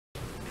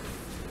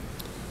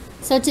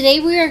So today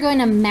we are going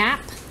to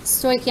map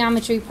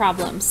stoichiometry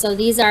problems. So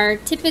these are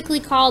typically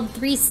called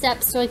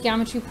 3-step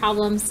stoichiometry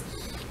problems,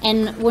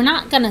 and we're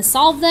not going to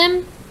solve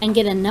them and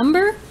get a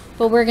number,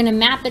 but we're going to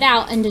map it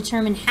out and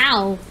determine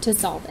how to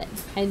solve it.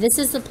 Okay, this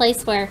is the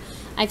place where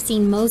I've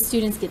seen most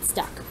students get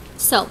stuck.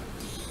 So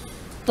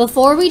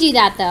before we do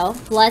that though,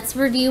 let's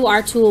review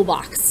our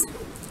toolbox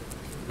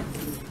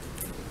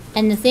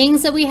and the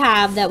things that we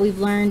have that we've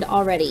learned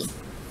already.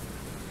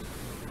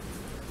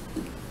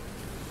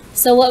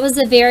 So what was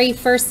the very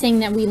first thing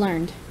that we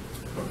learned?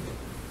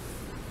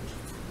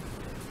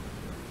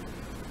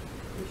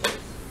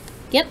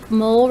 Yep,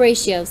 mole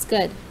ratios,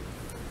 good.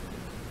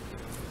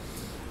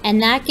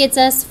 And that gets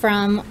us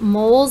from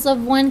moles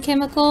of one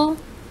chemical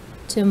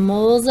to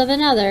moles of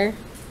another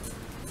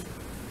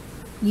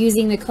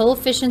using the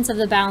coefficients of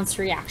the balanced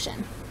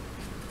reaction.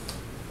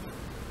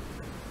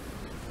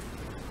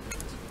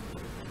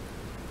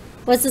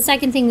 What's the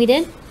second thing we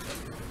did?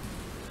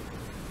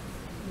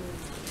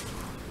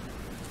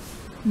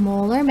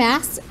 Molar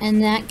mass,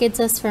 and that gets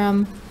us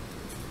from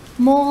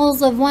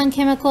moles of one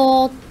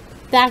chemical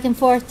back and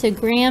forth to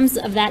grams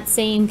of that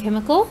same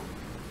chemical.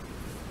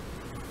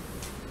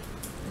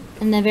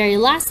 And the very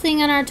last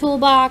thing on our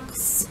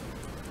toolbox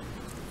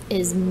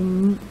is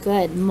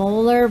good,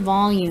 molar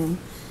volume.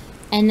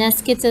 And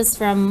this gets us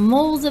from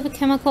moles of a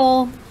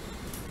chemical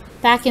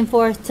back and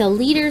forth to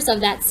liters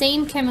of that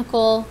same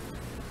chemical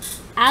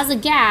as a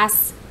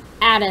gas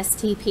at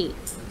STP,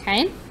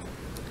 okay?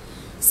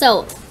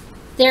 So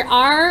there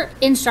are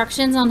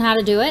instructions on how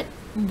to do it.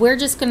 We're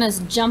just gonna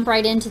jump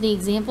right into the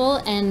example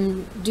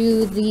and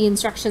do the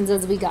instructions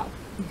as we go,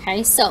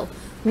 okay? So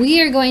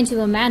we are going to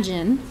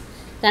imagine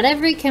that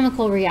every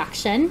chemical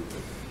reaction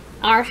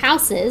are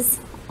houses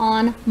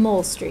on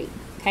Mole Street,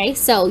 okay?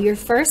 So your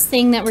first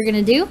thing that we're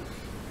gonna do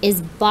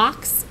is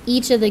box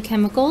each of the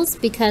chemicals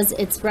because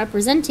it's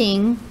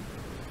representing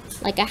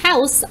like a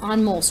house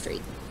on Mole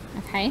Street,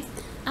 okay?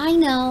 I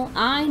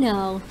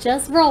know,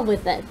 just roll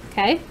with it,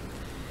 okay?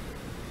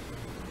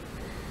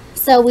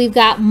 So we've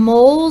got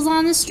moles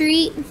on the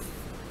street.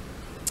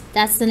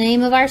 That's the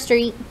name of our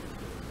street.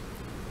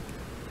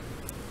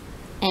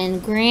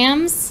 And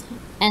grams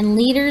and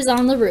liters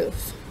on the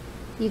roof.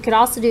 You could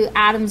also do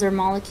atoms or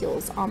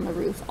molecules on the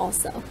roof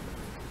also.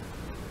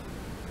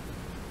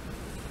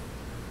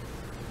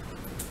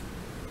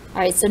 All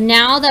right, so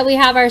now that we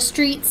have our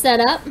street set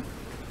up,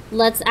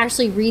 let's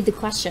actually read the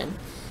question.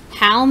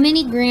 How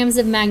many grams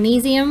of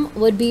magnesium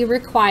would be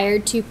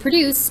required to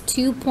produce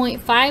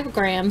 2.5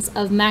 grams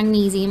of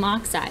magnesium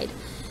oxide?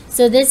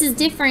 So this is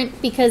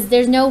different because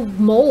there's no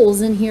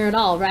moles in here at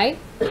all, right?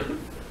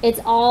 It's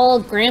all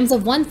grams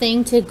of one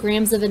thing to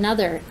grams of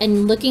another.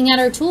 And looking at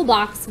our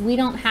toolbox, we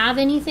don't have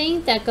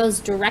anything that goes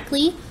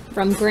directly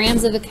from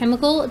grams of a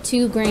chemical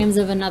to grams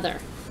of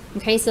another.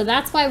 Okay, so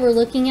that's why we're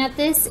looking at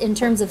this in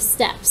terms of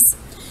steps.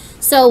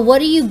 So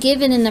what are you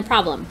given in the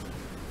problem?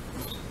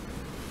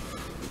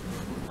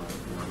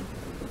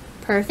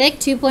 Perfect,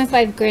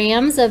 2.5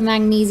 grams of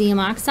magnesium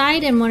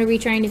oxide, and what are we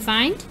trying to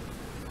find?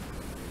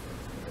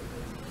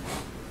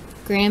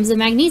 Grams of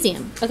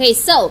magnesium. Okay,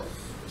 so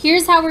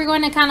here's how we're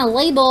going to kind of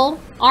label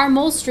our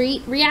Mole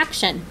Street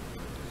reaction.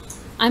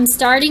 I'm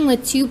starting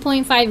with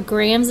 2.5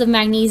 grams of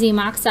magnesium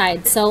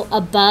oxide. So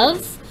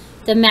above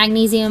the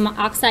magnesium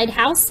oxide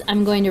house,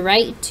 I'm going to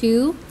write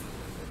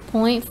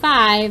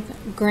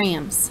 2.5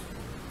 grams.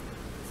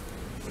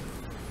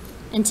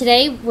 And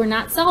today we're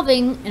not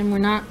solving and we're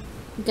not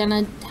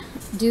gonna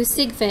do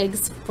sig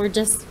figs, we're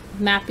just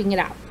mapping it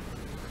out.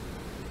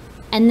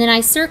 And then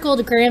I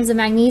circled grams of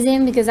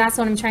magnesium because that's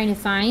what I'm trying to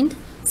find.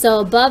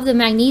 So above the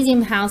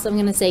magnesium house, I'm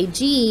gonna say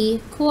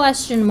G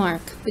question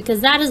mark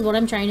because that is what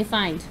I'm trying to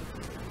find.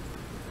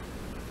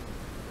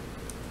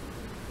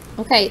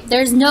 Okay,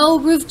 there's no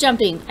roof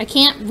jumping. I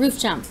can't roof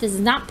jump. This is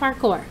not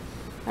parkour,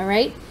 all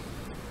right?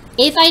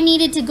 If I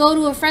needed to go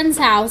to a friend's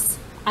house,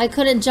 I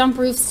couldn't jump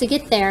roofs to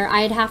get there.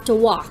 I'd have to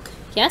walk,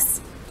 yes?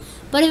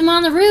 But if I'm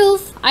on the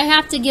roof, I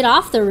have to get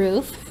off the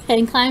roof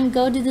and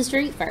go to the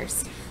street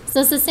first. So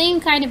it's the same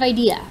kind of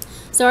idea.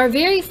 So our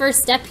very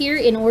first step here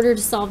in order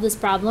to solve this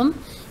problem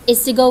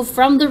is to go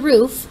from the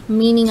roof,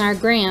 meaning our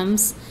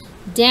grams,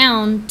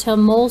 down to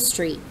Mole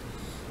Street.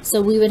 So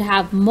we would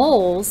have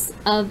moles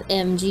of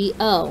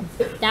MgO.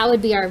 That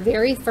would be our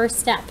very first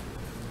step,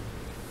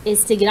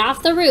 is to get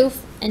off the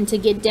roof and to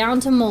get down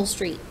to Mole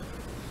Street.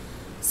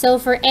 So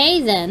for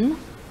A then,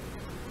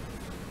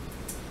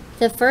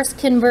 the first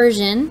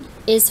conversion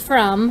is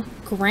from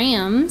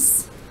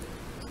grams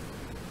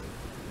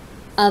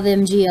of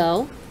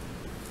MgO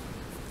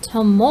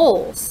to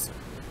moles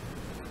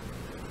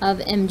of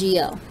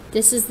MgO.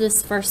 This is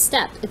this first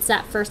step. It's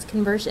that first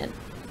conversion.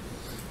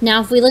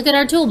 Now, if we look at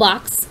our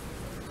toolbox,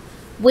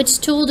 which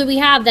tool do we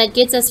have that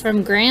gets us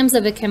from grams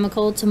of a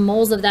chemical to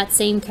moles of that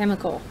same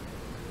chemical?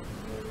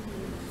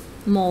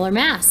 Molar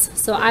mass.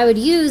 So I would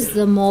use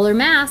the molar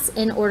mass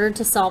in order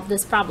to solve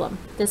this problem,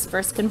 this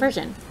first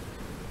conversion.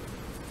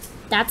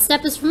 That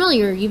step is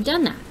familiar. You've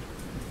done that.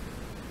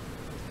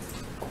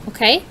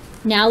 Okay,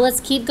 now let's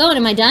keep going.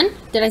 Am I done?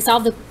 Did I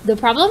solve the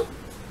problem?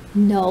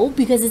 No,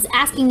 because it's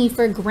asking me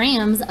for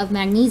grams of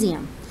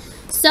magnesium.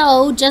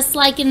 So just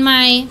like in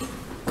my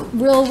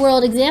real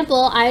world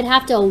example, I'd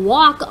have to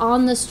walk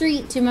on the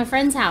street to my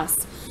friend's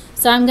house.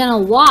 So I'm going to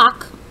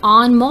walk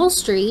on Mole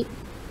Street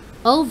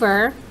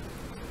over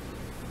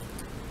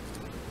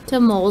to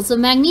moles of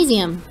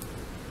magnesium.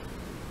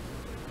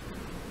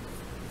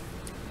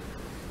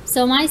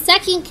 So my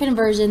second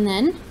conversion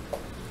then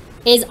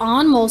is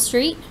on Mole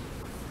Street,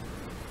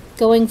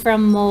 going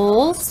from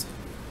moles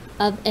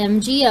of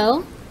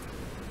MgO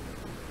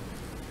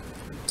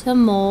to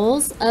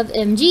moles of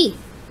Mg.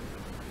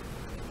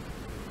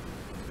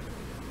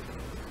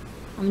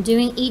 I'm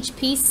doing each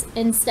piece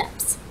in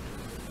steps.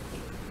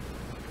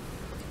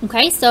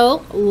 Okay,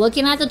 so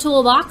looking at the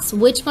toolbox,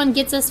 which one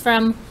gets us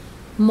from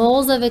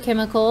moles of a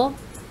chemical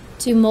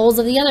to moles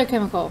of the other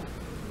chemical?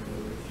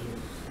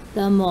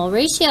 The mole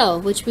ratio,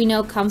 which we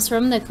know comes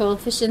from the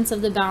coefficients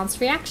of the balanced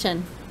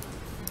reaction.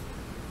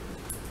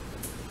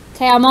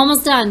 Okay, I'm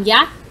almost done.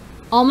 Yeah,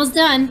 almost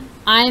done.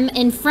 I'm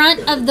in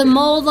front of the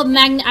mole of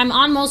I'm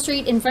on Mole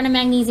Street in front of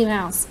Magnesium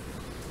House.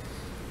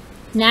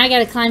 Now I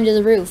gotta climb to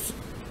the roof.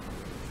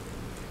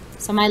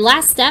 So my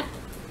last step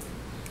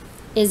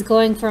is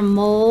going from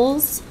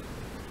moles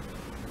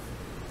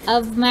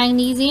of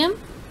magnesium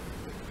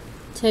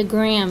to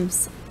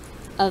grams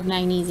of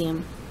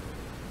magnesium.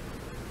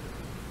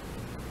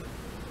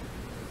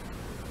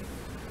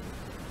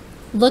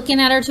 Looking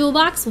at our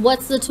toolbox,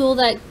 what's the tool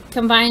that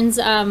combines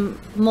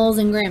moles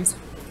and grams?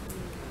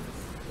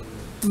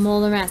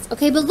 Molar mass.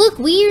 Okay, but look,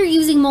 we are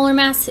using molar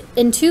mass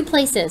in two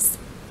places.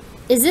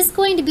 Is this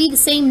going to be the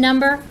same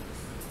number?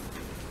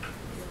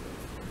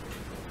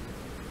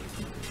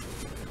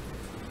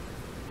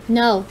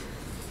 No.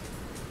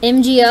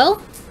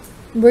 MgO,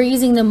 we're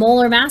using the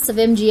molar mass of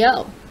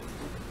MgO,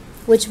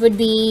 which would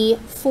be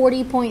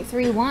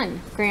 40.31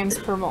 grams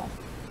per mole.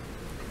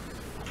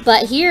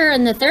 But here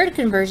in the third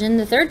conversion,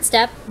 the third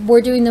step,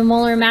 we're doing the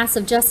molar mass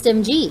of just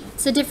Mg.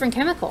 It's a different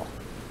chemical.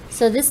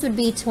 So this would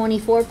be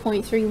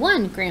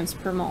 24.31 grams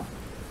per mole.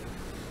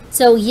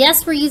 So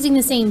yes, we're using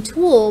the same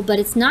tool, but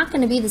it's not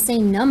going to be the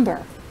same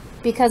number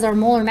because our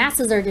molar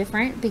masses are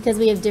different because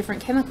we have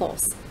different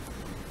chemicals.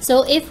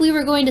 So if we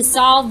were going to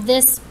solve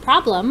this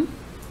problem,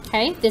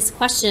 okay, this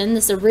question,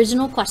 this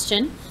original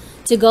question,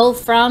 to go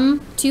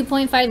from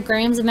 2.5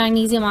 grams of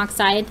magnesium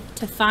oxide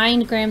to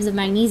find grams of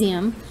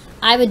magnesium,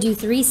 I would do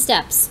 3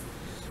 steps.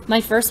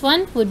 My first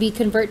one would be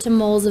convert to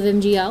moles of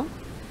MgO.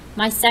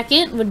 My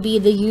second would be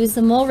use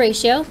the mole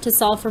ratio to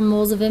solve for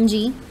moles of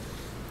Mg.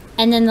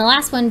 And then the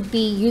last one would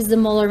be use the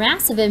molar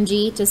mass of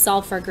Mg to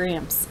solve for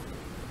grams.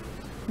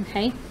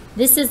 Okay,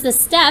 this is the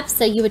steps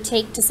that you would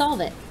take to solve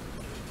it.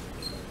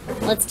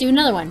 Let's do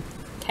another one.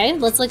 Okay,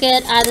 let's look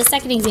at the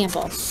second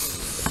example.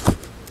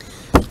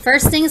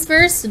 First things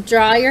first,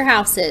 draw your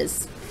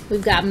houses.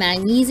 We've got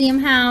magnesium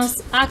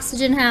house,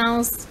 oxygen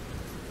house,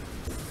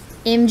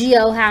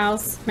 MgO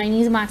house,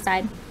 magnesium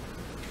oxide.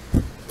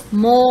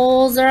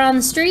 Moles are on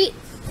the street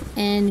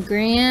and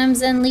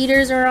grams and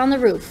liters are on the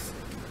roof.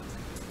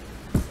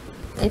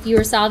 If you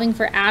were solving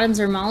for atoms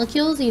or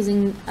molecules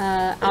using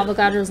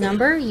Avogadro's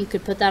number, you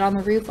could put that on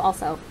the roof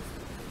also.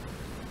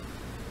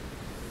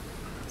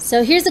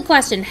 So here's the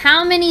question.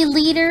 How many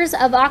liters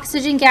of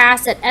oxygen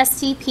gas at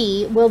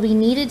STP will be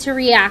needed to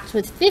react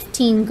with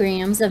 15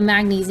 grams of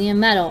magnesium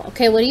metal?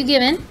 Okay, what are you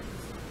given?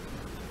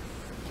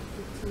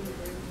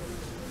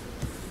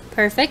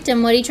 Perfect.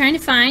 And what are you trying to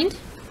find?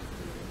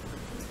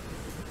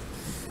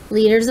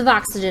 Liters of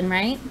oxygen,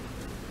 right?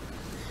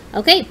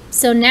 Okay,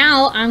 so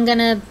now I'm going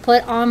to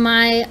put on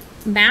my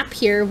map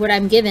here what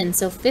I'm given.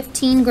 So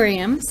 15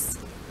 grams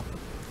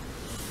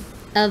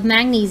of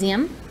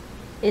magnesium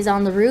is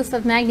on the roof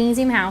of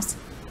Magnesium House.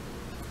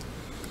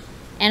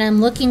 And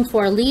I'm looking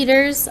for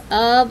liters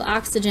of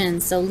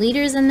oxygen. So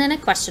liters and then a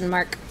question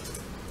mark.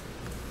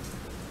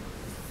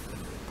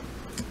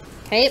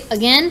 Okay,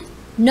 again,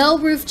 no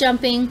roof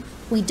jumping.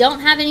 We don't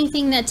have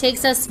anything that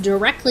takes us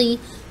directly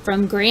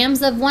from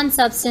grams of one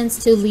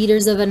substance to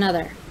liters of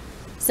another.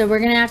 So we're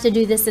going to have to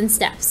do this in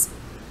steps.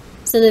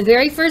 So the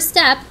very first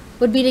step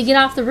would be to get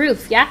off the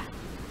roof, yeah?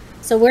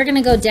 So we're going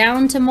to go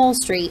down to Mole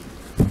Street.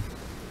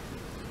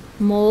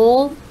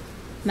 Mole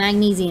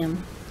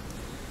magnesium.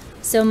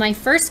 So my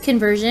first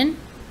conversion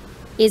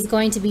is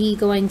going to be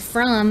going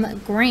from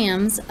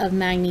grams of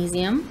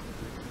magnesium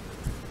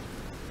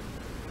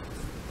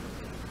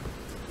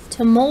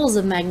to moles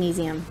of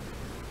magnesium.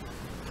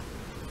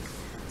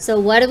 So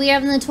what do we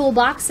have in the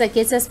toolbox that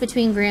gets us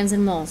between grams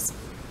and moles?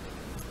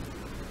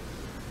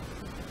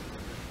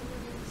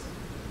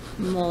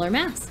 Molar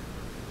mass.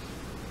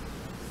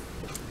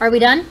 Are we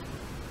done?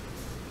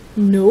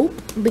 Nope,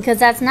 because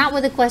that's not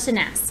what the question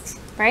asks,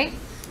 right?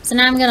 So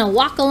now I'm going to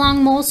walk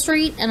along Mole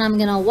Street and I'm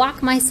going to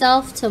walk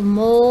myself to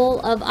mole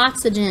of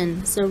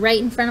oxygen. So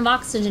right in front of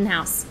Oxygen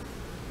House.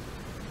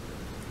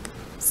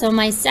 So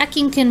my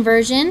second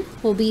conversion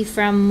will be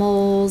from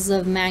moles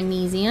of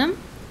magnesium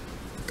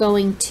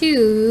going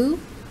to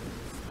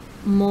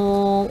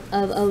mole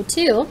of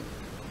O2.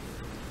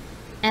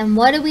 And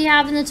what do we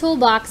have in the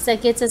toolbox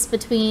that gets us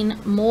between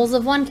moles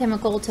of one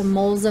chemical to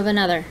moles of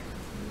another?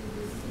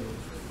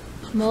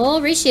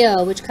 Mole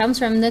ratio, which comes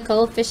from the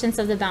coefficients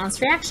of the balanced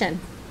reaction.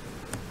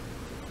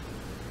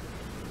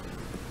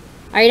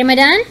 All right, am I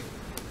done?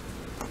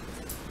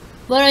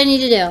 What do I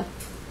need to do?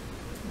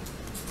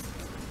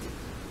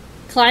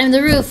 Climb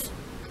the roof.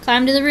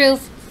 Climb to the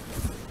roof.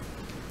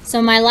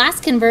 So my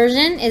last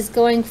conversion is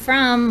going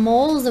from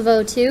moles of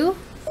O2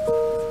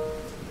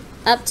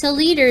 up to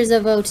liters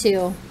of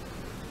O2.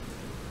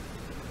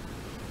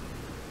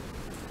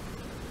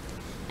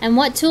 And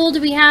what tool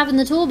do we have in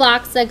the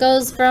toolbox that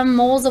goes from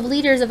moles of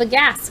liters of a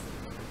gas?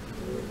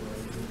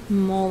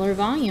 Molar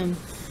volume.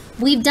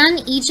 We've done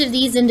each of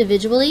these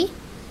individually,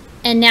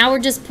 and now we're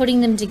just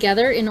putting them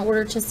together in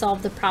order to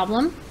solve the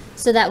problem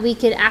so that we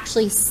could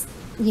actually,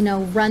 you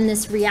know, run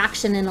this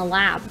reaction in a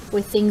lab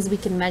with things we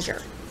can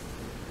measure.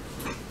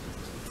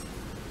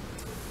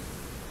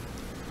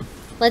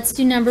 Let's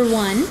do number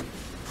 1,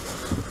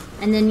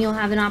 and then you'll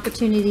have an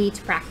opportunity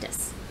to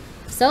practice.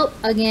 So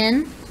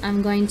again,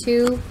 I'm going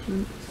to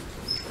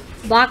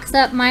box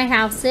up my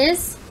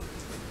houses.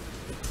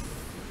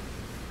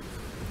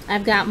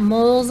 I've got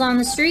moles on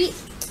the street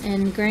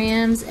and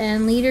grams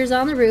and liters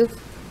on the roof.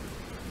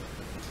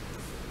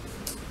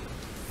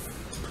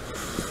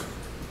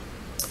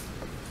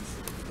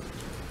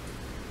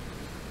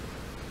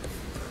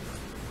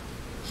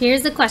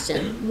 Here's the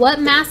question. What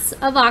mass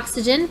of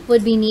oxygen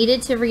would be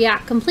needed to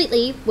react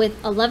completely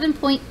with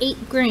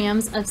 11.8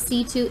 grams of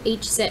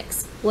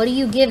C2H6? What are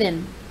you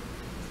given?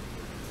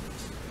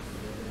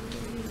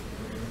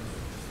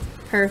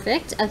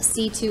 Perfect, of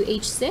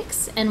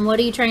C2H6. And what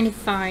are you trying to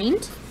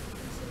find?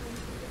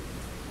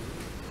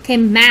 Okay,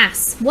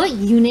 mass. What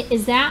unit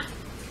is that?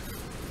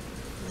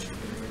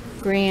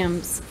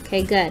 Grams.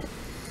 Okay, good.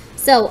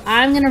 So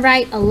I'm going to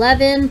write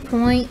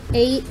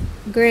 11.8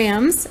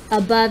 grams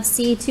above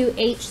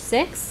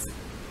C2H6.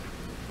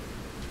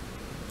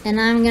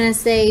 And I'm going to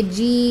say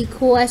G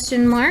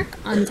question mark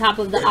on top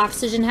of the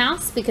oxygen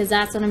house because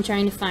that's what I'm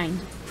trying to find.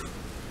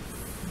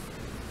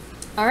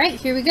 All right,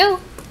 here we go.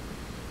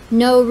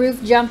 No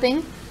roof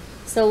jumping.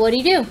 So what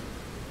do?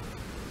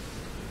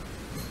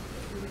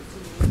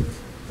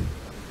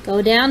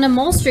 Go down to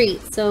mole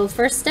street. So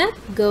first step,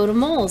 go to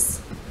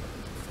moles.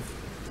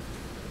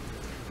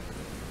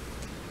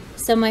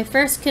 So my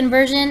first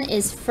conversion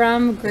is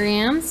from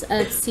grams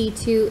of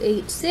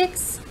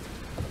C2H6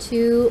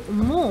 to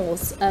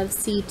moles of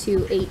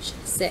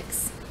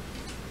C2H6.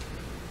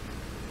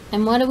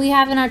 And what do we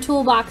have in our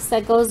toolbox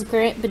that goes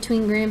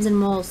between grams and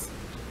moles?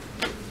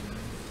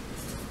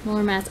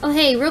 Molar mass. Oh,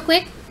 hey, real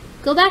quick,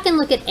 go back and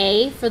look at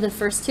A for the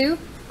first two.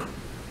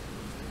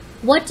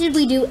 What did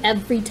we do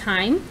every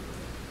time?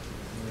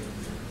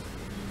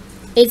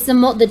 It's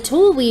the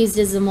tool we used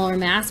is the molar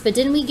mass, but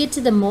didn't we get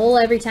to the mole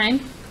every time?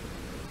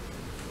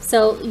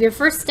 So your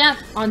first step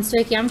on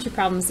stoichiometry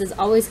problems is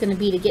always going to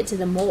be to get to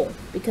the mole,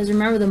 because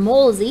remember, the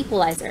mole is the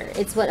equalizer.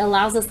 It's what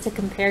allows us to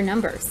compare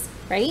numbers,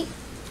 right?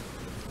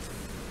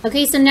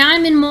 Okay, so now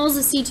I'm in moles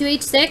of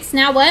C2H6.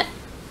 Now what?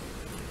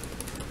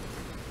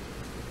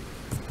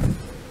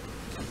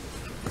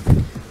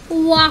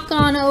 Walk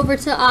on over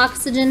to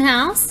oxygen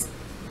house.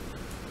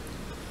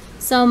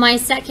 So my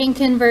second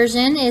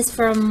conversion is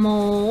from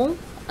mole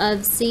of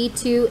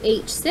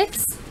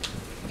C2H6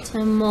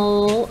 to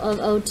mole of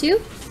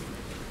O2.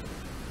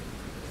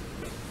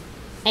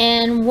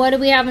 And what do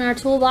we have in our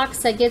toolbox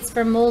that gets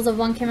from moles of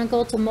one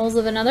chemical to moles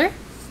of another?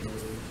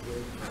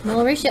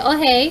 Molar ratio. Oh,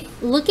 hey,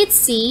 look at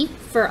C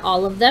for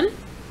all of them.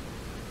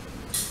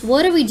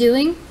 What are we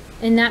doing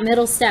in that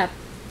middle step?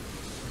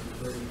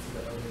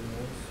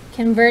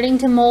 Converting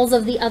to moles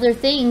of the other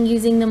thing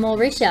using the mole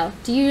ratio.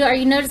 Are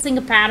you noticing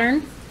a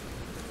pattern?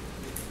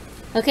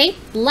 Okay,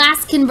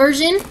 last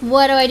conversion,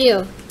 what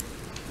do?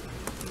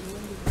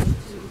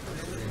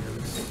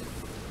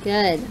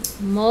 Good.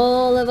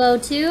 Mole of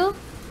O2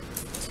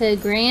 to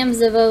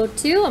grams of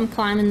O2. I'm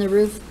climbing the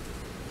roof.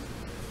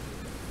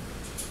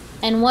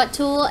 And what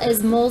tool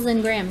is moles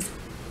and grams?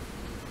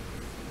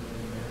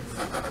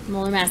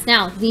 Molar mass.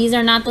 Now, these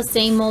are not the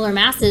same molar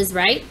masses,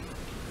 right?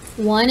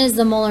 One is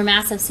the molar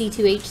mass of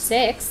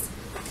C2H6,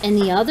 and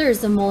the other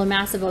is the molar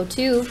mass of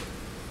O2,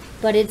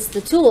 but it's the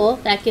tool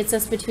that gets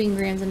us between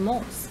grams and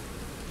moles.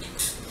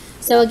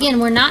 So again,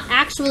 we're not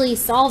actually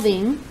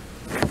solving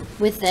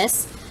with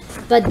this,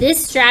 but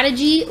this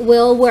strategy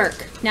will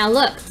work. Now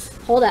look,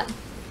 hold up.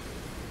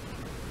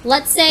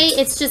 Let's say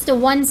it's just a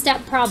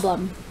one-step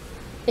problem.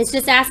 It's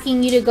just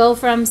asking you to go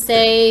from,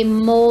 say,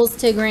 moles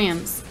to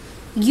grams.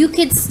 You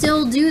could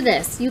still do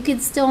this. You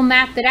could still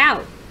map it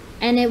out,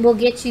 and it will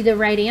get you the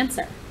right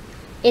answer.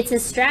 It's a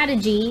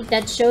strategy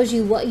that shows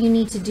you what you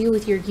need to do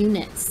with your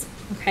units,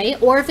 okay?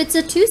 Or if it's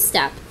a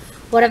two-step,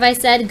 what if I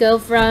said go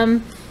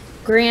from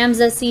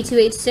grams of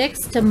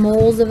C2H6 to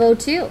moles of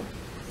O2?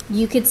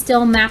 You could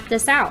still map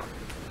this out.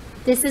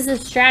 This is a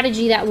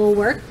strategy that will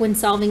work when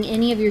solving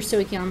any of your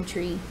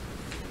stoichiometry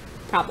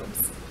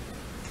problems,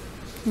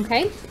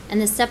 okay?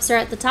 And the steps are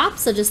at the top,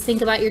 so just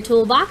think about your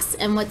toolbox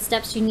and what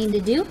steps you need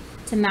to do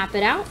to map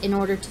it out in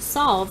order to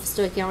solve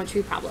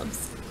stoichiometry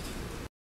problems.